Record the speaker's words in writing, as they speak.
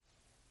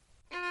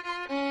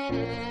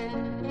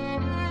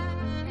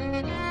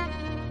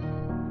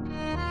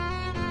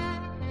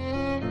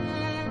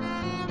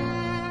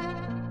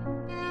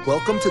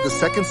Welcome to the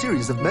second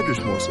series of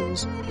Medrash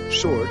Morsels,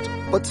 short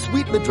but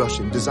sweet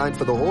midrashim designed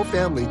for the whole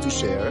family to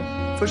share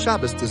for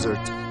Shabbos dessert.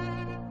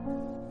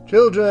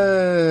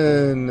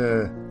 Children,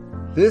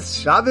 this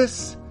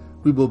Shabbos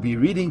we will be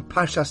reading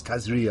Parshas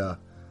TAZRIA.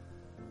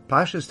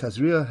 Parshas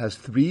TAZRIA has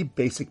three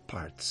basic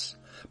parts.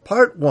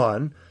 Part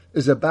 1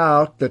 is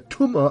about the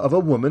tumah of a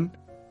woman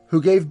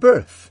who gave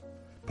birth.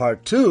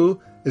 Part 2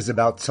 is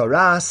about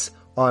tzaras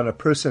on a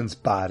person's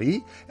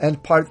body,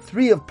 and part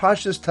 3 of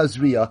Parshas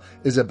TAZRIA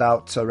is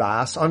about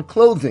tzaras on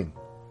clothing.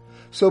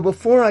 So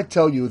before I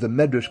tell you the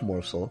medrash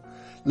morsel,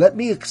 let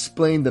me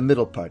explain the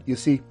middle part. You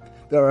see,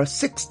 there are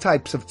 6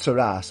 types of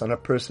tzaras on a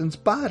person's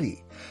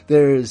body.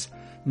 There's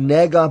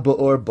nega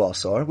ba'or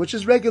basar, which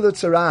is regular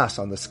tzaras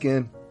on the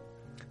skin.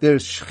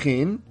 There's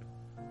shchin,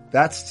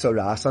 that's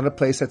tzaras on a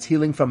place that's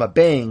healing from a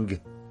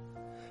bang.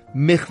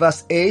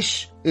 Michvas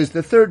esh is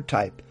the third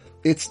type.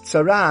 It's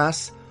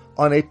tzaras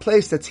on a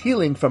place that's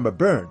healing from a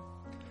burn.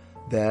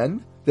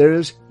 Then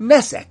there's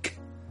nesek,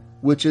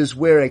 which is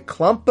where a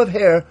clump of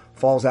hair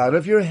falls out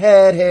of your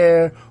head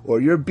hair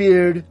or your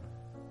beard.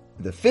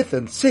 The 5th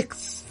and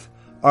 6th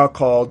are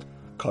called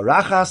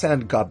karachas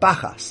and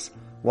gabachas.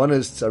 One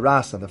is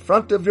tzaras on the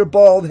front of your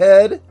bald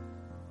head.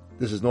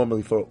 This is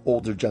normally for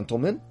older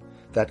gentlemen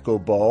that go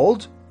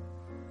bald.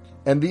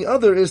 And the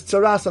other is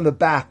tzaras on the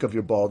back of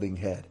your balding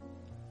head.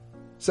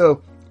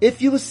 So,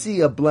 if you see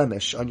a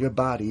blemish on your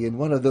body in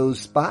one of those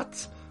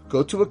spots,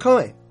 go to a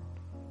kohen.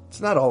 It's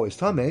not always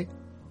tameh.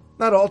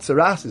 Not all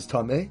tzaras is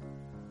tameh.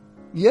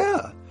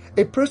 Yeah,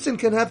 a person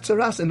can have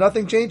tzaras and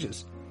nothing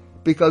changes,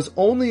 because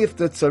only if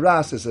the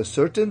tzaras is a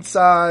certain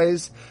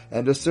size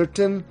and a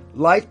certain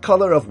light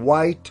color of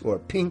white or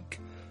pink,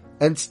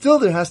 and still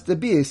there has to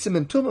be a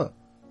siman tumah.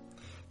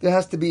 There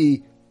has to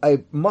be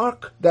a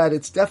mark that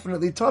it's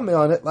definitely tameh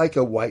on it, like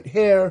a white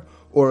hair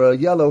or a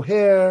yellow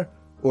hair,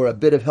 or a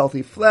bit of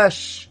healthy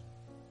flesh,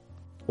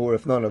 or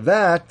if none of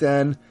that,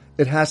 then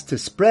it has to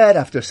spread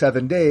after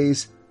 7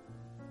 days.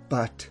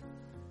 But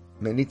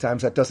many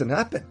times that doesn't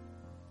happen.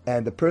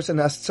 And the person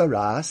has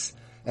tzaras,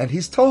 and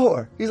he's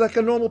tahor. He's like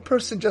a normal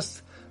person,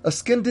 just a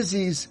skin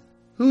disease.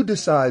 Who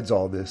decides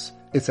all this?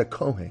 It's a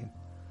kohen.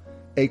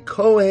 A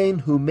kohen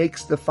who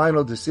makes the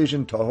final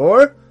decision,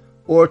 tahor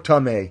or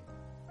tameh.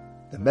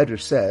 The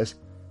Medrash says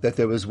that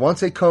there was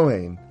once a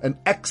kohen, an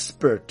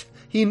expert.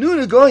 He knew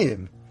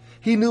Negoyim.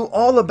 He knew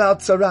all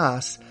about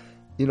tzaras.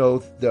 You know,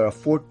 there are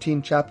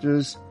 14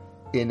 chapters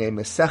in a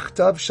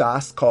Masechta of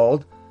Shas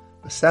called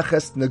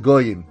Maseches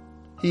Negoyim.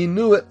 He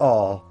knew it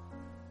all.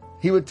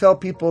 He would tell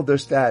people their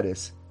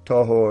status,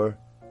 tahor,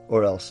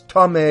 or else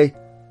tameh.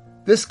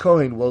 This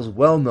kohen was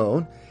well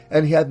known,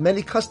 and he had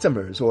many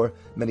customers, or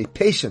many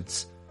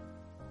patients.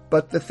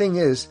 But the thing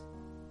is,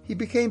 he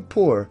became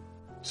poor,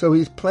 so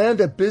he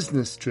planned a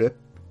business trip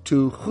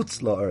to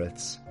Chutz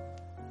La'aretz.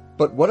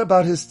 But what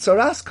about his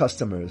tzaras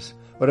customers?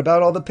 What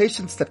about all the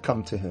patients that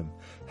come to him?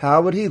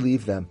 How would he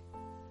leave them?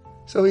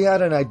 So he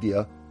had an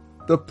idea.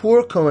 The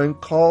poor Kohen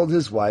called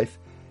his wife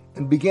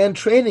and began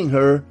training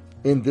her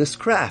in this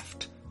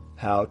craft,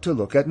 how to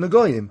look at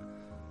Negoyim.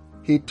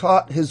 He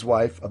taught his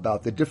wife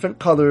about the different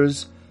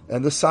colors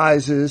and the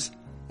sizes,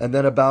 and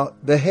then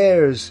about the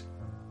hairs.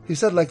 He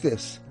said like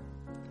this,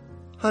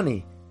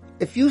 "Honey,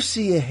 if you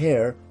see a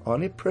hair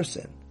on a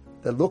person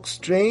that looks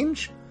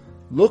strange,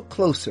 look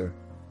closer.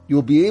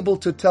 You'll be able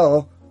to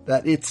tell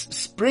that its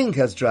spring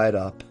has dried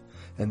up,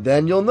 and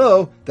then you'll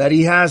know that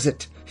he has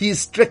it. He's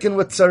stricken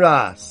with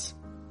tzaras."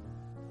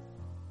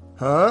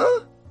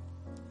 Huh?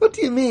 What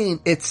do you mean,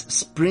 its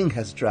spring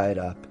has dried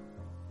up?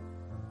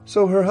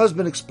 So her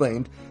husband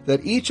explained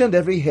that each and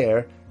every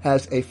hair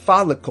has a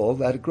follicle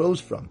that it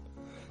grows from.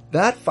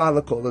 That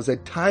follicle is a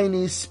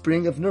tiny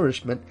spring of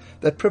nourishment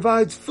that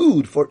provides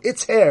food for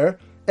its hair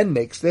and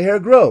makes the hair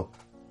grow.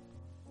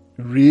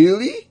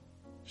 Really?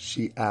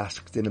 She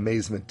asked in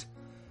amazement.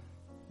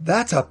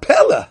 That's a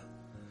pella!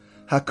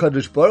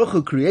 HaKadosh Baruch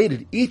Hu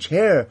created each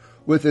hair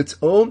with its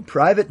own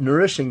private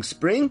nourishing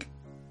spring?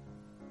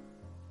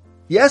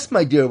 Yes,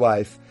 my dear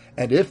wife,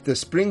 and if the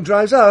spring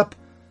dries up,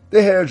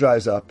 the hair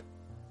dries up.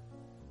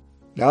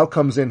 Now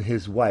comes in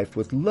his wife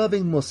with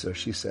loving musar.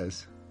 She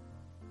says,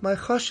 "My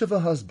chashuv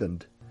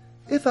husband,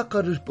 if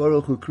HaKadosh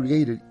Baruch Hu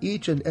created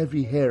each and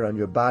every hair on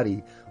your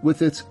body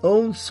with its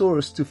own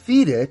source to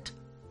feed it,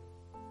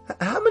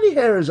 how many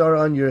hairs are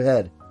on your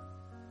head?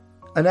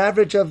 An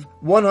average of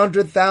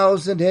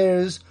 100,000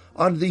 hairs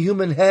on the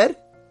human head?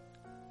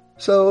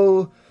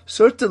 So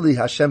certainly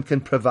Hashem can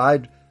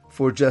provide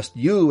for just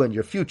you and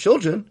your few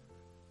children.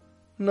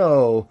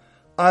 No,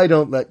 I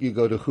don't let you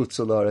go to Chutz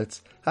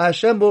La'aretz.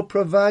 Hashem will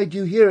provide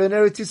you here in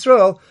Eretz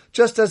Yisrael,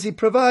 just as He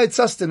provides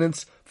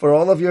sustenance for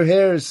all of your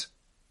hairs."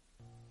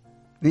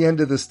 The end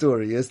of the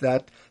story is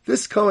that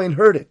this Kohen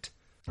heard it.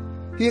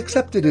 He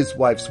accepted his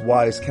wife's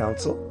wise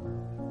counsel.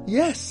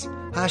 Yes,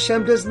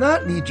 Hashem does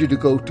not need you to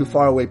go to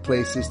faraway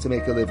places to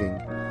make a living.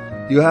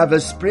 You have a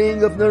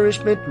spring of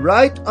nourishment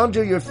right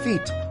under your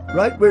feet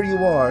right where you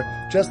are,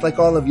 just like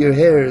all of your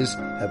hairs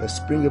have a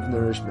spring of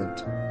nourishment.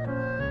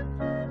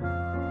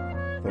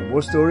 For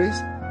more stories,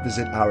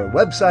 visit our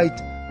website,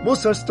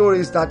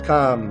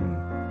 musarstories.com.